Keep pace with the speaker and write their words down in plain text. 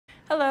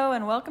Hello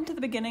and welcome to the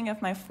beginning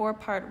of my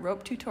 4-part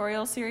rope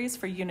tutorial series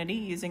for Unity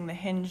using the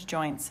hinge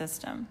joint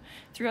system.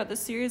 Throughout the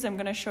series I'm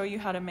going to show you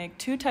how to make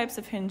 2 types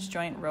of hinge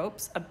joint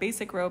ropes, a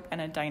basic rope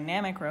and a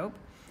dynamic rope.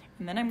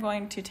 And then I'm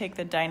going to take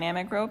the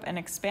dynamic rope and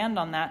expand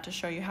on that to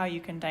show you how you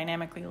can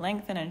dynamically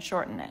lengthen and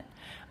shorten it.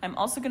 I'm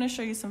also going to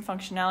show you some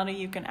functionality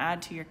you can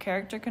add to your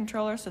character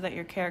controller so that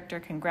your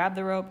character can grab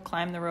the rope,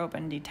 climb the rope,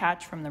 and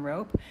detach from the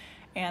rope.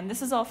 And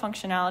this is all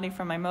functionality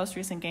from my most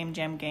recent Game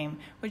Jam game,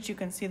 which you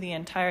can see the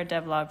entire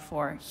devlog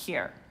for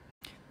here.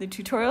 The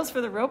tutorials for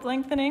the rope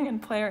lengthening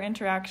and player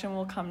interaction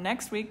will come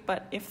next week,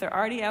 but if they're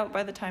already out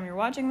by the time you're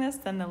watching this,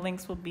 then the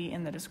links will be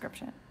in the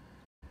description.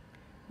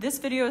 This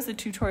video is the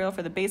tutorial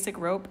for the basic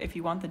rope. If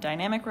you want the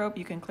dynamic rope,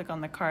 you can click on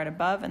the card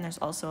above, and there's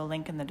also a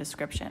link in the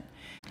description.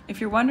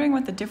 If you're wondering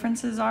what the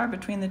differences are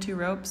between the 2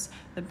 ropes,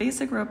 the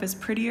basic rope is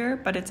prettier,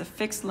 but it's a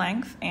fixed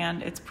length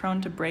and it's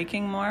prone to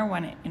breaking more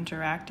when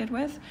interacted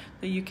with,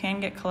 though you can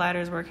get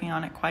colliders working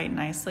on it quite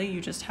nicely. You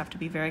just have to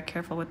be very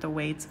careful with the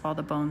weights of all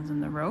the bones in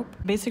the rope.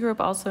 Basic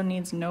rope also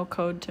needs no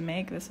code to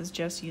make. This is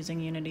just using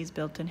Unity's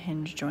built-in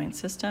hinge joint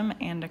system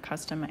and a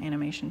custom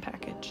animation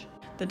package.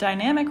 The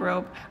dynamic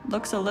rope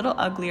looks a little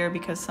uglier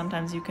because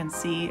sometimes you can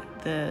see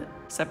the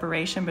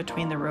separation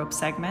between the rope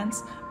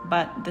segments,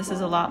 but this is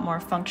a lot more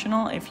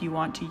functional if you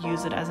want to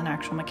use it as an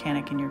actual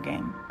mechanic in your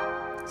game.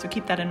 So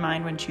keep that in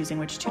mind when choosing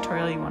which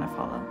tutorial you want to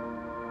follow.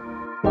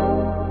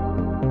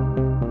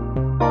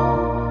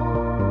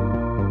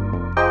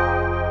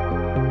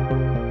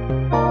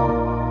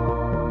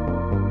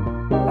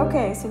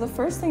 Okay, so the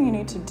first thing you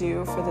need to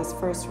do for this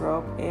first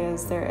rope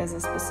is there is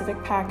a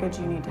specific package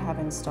you need to have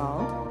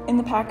installed. In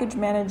the package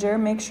manager,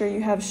 make sure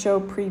you have show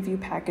preview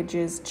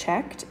packages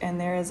checked, and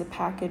there is a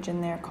package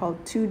in there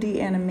called 2D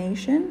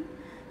animation.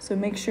 So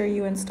make sure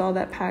you install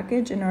that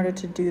package in order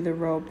to do the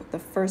rope the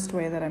first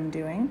way that I'm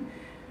doing.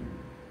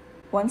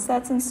 Once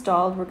that's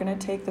installed, we're going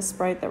to take the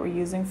sprite that we're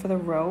using for the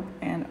rope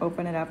and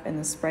open it up in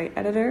the sprite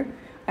editor.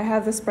 I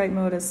have the sprite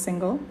mode as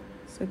single,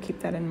 so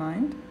keep that in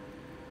mind.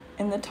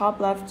 In the top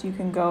left, you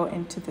can go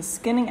into the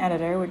skinning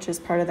editor, which is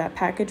part of that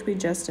package we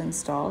just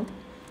installed.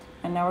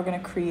 And now we're going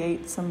to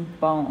create some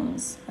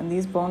bones. And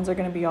these bones are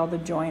going to be all the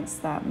joints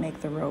that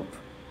make the rope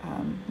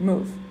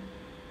move.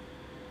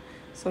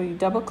 So you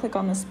double click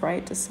on the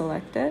sprite to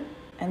select it.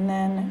 And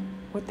then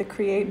with the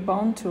create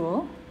bone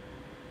tool,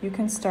 you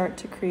can start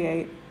to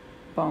create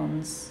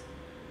bones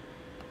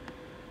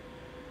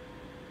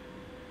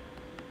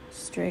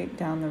straight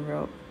down the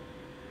rope.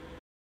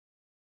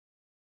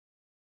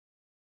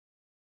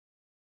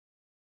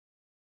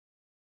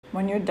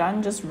 When you're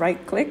done, just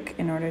right-click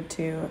in order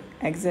to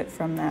exit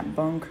from that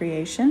bone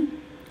creation.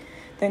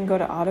 Then go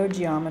to Auto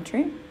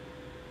Geometry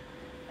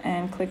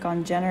and click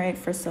on Generate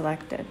for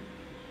Selected.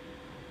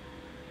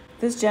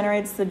 This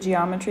generates the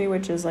geometry,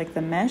 which is like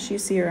the mesh you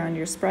see around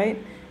your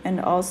sprite, and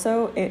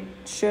also it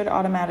should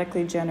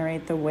automatically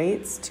generate the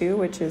weights too,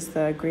 which is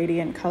the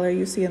gradient color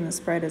you see in the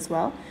sprite as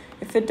well.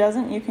 If it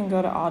doesn't, you can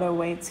go to Auto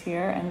Weights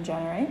here and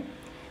generate.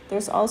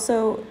 There's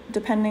also,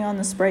 depending on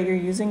the sprite you're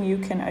using, you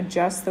can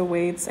adjust the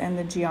weights and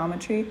the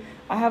geometry.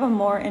 I have a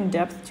more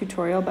in-depth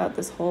tutorial about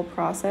this whole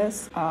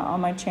process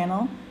on my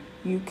channel.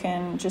 You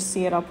can just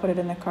see it. I'll put it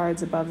in the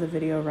cards above the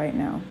video right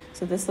now.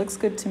 So this looks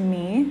good to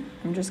me.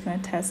 I'm just going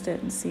to test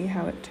it and see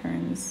how it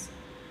turns.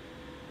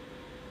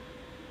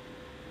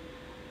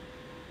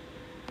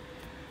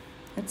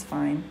 It's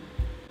fine.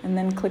 And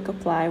then click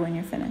Apply when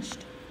you're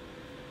finished.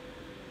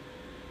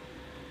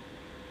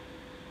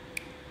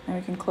 Now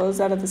we can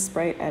close out of the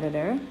sprite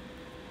editor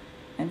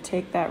and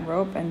take that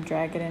rope and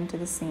drag it into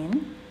the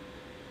scene.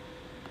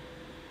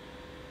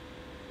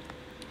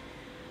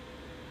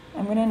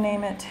 I'm going to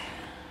name it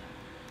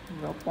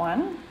Rope 1.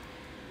 And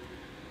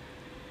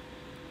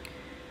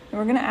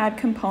we're going to add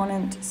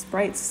component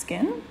sprite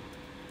skin.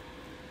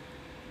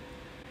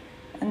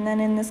 And then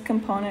in this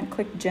component,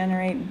 click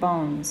Generate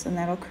Bones, and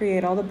that'll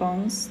create all the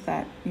bones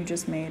that you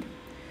just made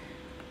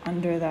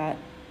under that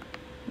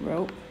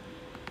rope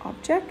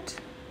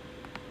object.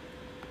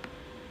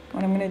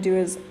 What I'm going to do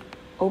is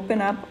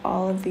open up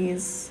all of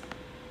these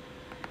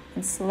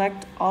and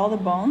select all the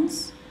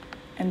bones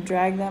and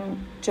drag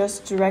them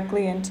just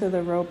directly into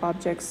the rope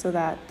objects so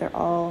that they're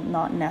all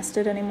not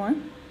nested anymore.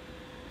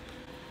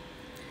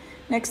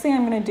 Next thing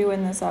I'm going to do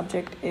in this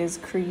object is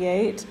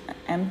create an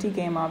empty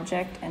game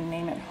object and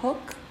name it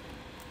hook.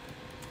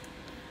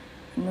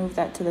 Move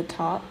that to the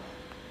top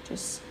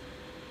just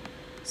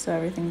so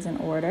everything's in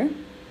order.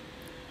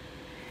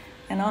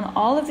 And on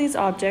all of these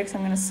objects, I'm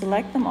going to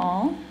select them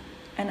all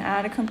and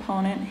add a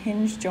component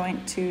hinge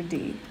joint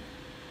 2D.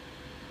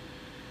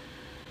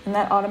 And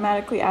that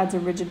automatically adds a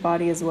rigid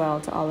body as well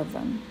to all of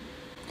them.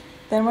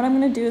 Then what I'm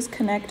going to do is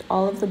connect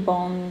all of the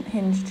bone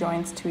hinge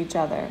joints to each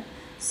other.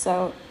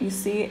 So you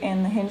see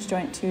in the hinge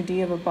joint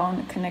 2D of a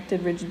bone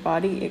connected rigid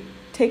body, it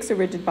takes a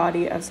rigid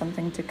body of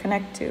something to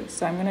connect to.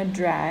 So I'm going to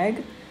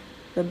drag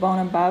the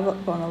bone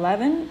above bone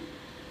 11,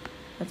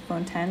 that's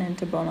bone 10,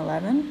 into bone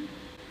 11,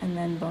 and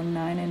then bone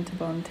 9 into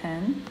bone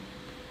 10,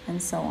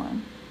 and so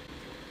on.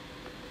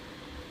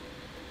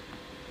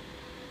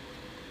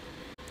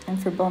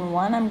 And for bone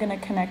 1, I'm going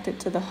to connect it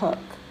to the hook.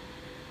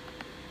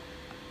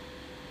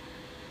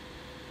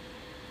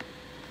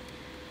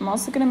 I'm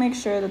also going to make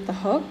sure that the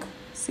hook,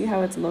 see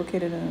how it's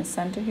located in the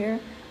center here?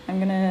 I'm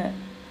going to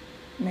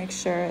make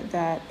sure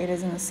that it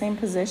is in the same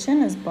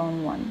position as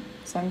bone 1.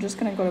 So I'm just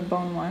going to go to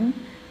bone 1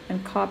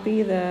 and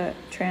copy the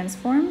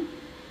transform,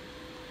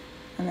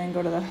 and then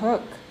go to the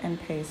hook and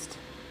paste.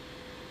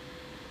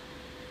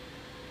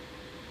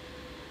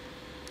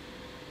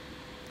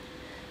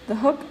 The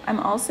hook, I'm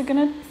also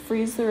going to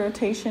freeze the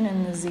rotation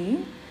in the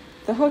Z.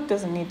 The hook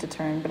doesn't need to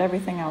turn, but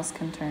everything else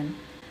can turn.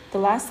 The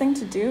last thing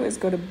to do is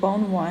go to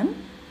bone 1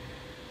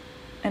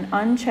 and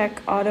uncheck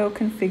auto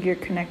configure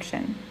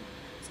connection.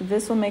 So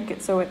this will make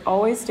it so it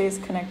always stays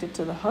connected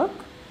to the hook,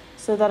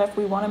 so that if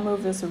we want to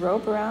move this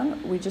rope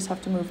around, we just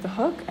have to move the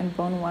hook and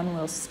bone 1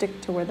 will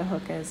stick to where the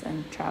hook is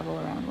and travel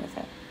around with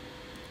it.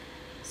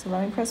 So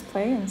let me press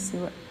play and see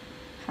what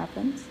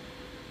happens.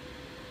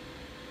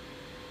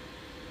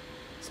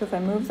 So if I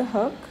move the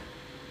hook,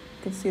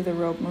 you can see the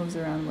rope moves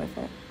around with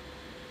it.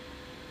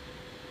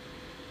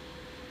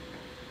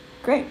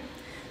 Great.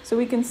 So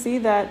we can see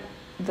that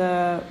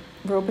the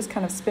rope is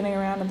kind of spinning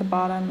around at the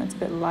bottom. It's a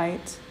bit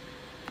light,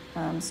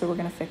 so we're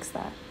going to fix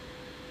that.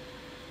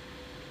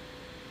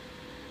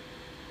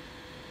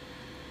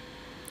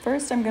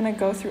 First, I'm going to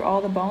go through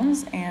all the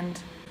bones and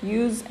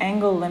use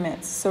angle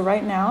limits. So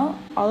right now,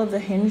 all of the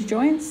hinge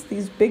joints,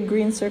 these big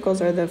green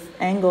circles are the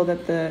angle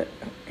that the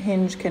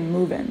hinge can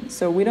move in.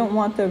 So we don't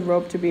want the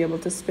rope to be able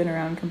to spin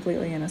around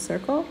completely in a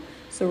circle,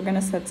 so we're going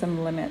to set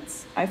some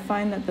limits. I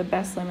find that the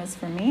best limits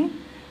for me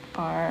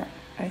are,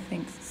 I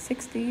think,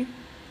 60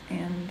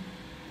 and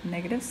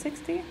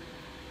 -60.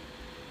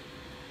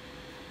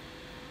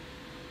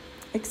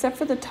 Except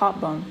for the top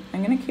bone.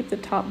 I'm going to keep the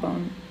top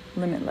bone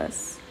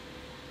limitless,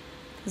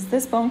 because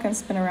this bone can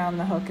spin around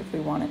the hook if we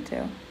want it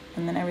to,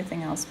 and then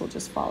everything else will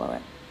just follow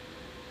it.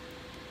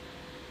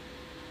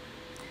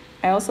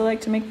 I also like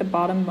to make the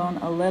bottom bone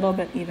a little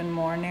bit even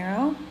more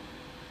narrow,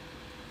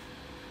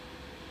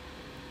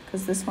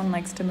 because this one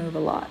likes to move a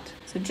lot.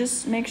 So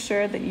just make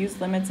sure that use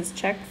limits is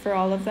checked for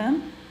all of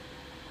them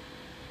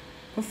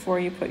before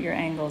you put your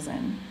angles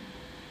in.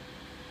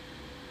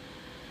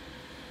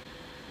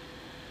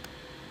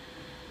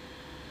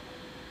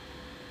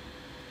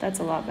 That's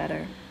a lot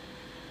better.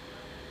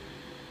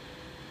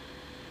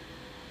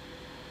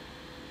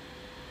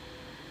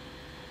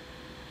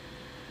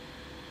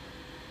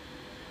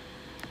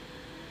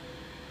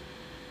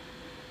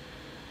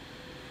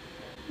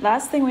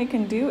 Last thing we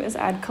can do is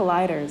add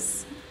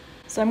colliders.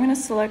 So I'm going to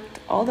select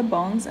all the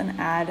bones and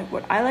add,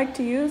 what I like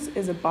to use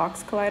is a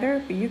box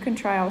collider, but you can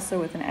try also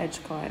with an edge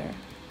collider.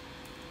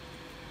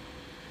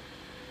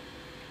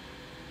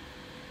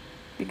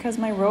 Because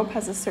my rope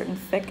has a certain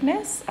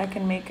thickness, I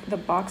can make the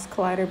box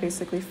collider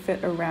basically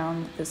fit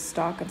around the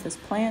stalk of this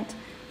plant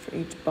for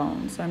each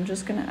bone. So I'm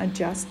just going to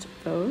adjust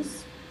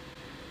those.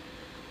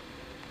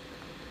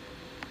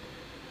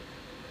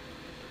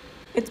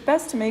 It's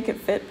best to make it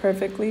fit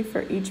perfectly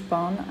for each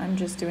bone. I'm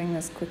just doing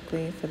this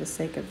quickly for the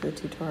sake of the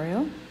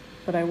tutorial,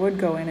 but I would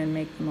go in and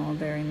make them all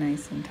very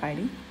nice and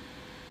tidy.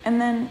 And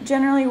then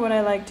generally what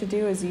I like to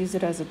do is use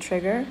it as a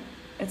trigger.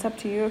 It's up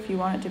to you if you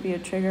want it to be a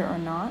trigger or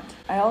not.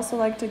 I also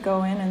like to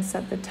go in and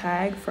set the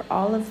tag for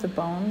all of the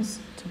bones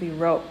to be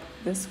rope.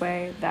 This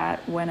way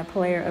that when a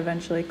player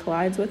eventually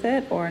collides with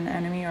it, or an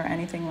enemy or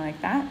anything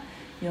like that,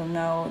 you'll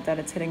know that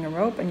it's hitting a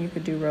rope and you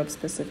could do rope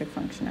specific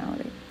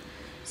functionality.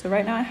 So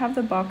right now I have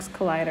the box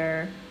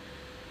collider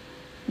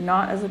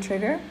not as a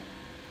trigger.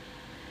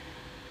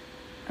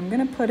 I'm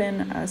going to put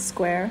in a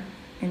square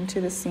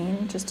into the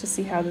scene just to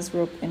see how this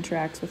rope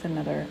interacts with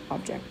another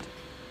object.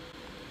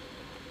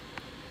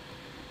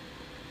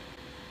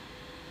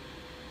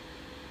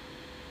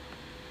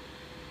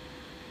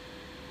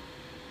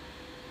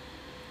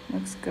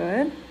 Looks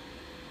good.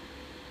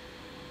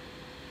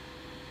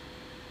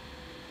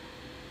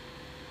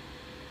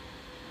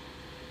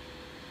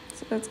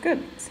 So that's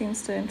good.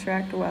 Seems to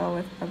interact well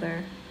with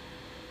other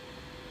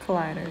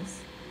colliders.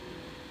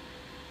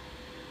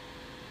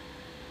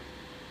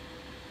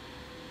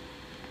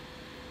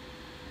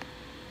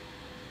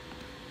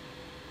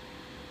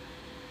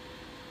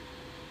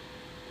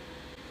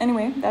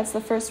 Anyway, that's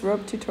the first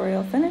rope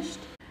tutorial finished.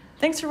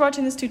 Thanks for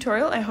watching this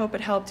tutorial. I hope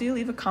it helped you.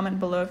 Leave a comment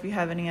below if you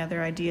have any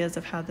other ideas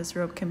of how this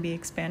rope can be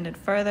expanded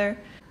further.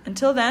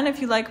 Until then,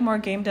 if you like more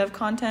game dev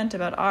content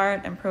about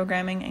art and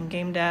programming and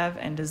game dev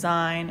and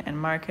design and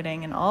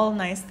marketing and all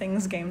nice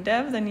things game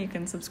dev, then you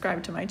can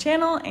subscribe to my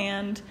channel,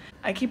 and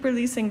I keep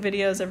releasing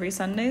videos every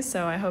Sunday,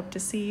 so I hope to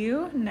see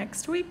you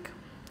next week.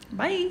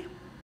 Bye!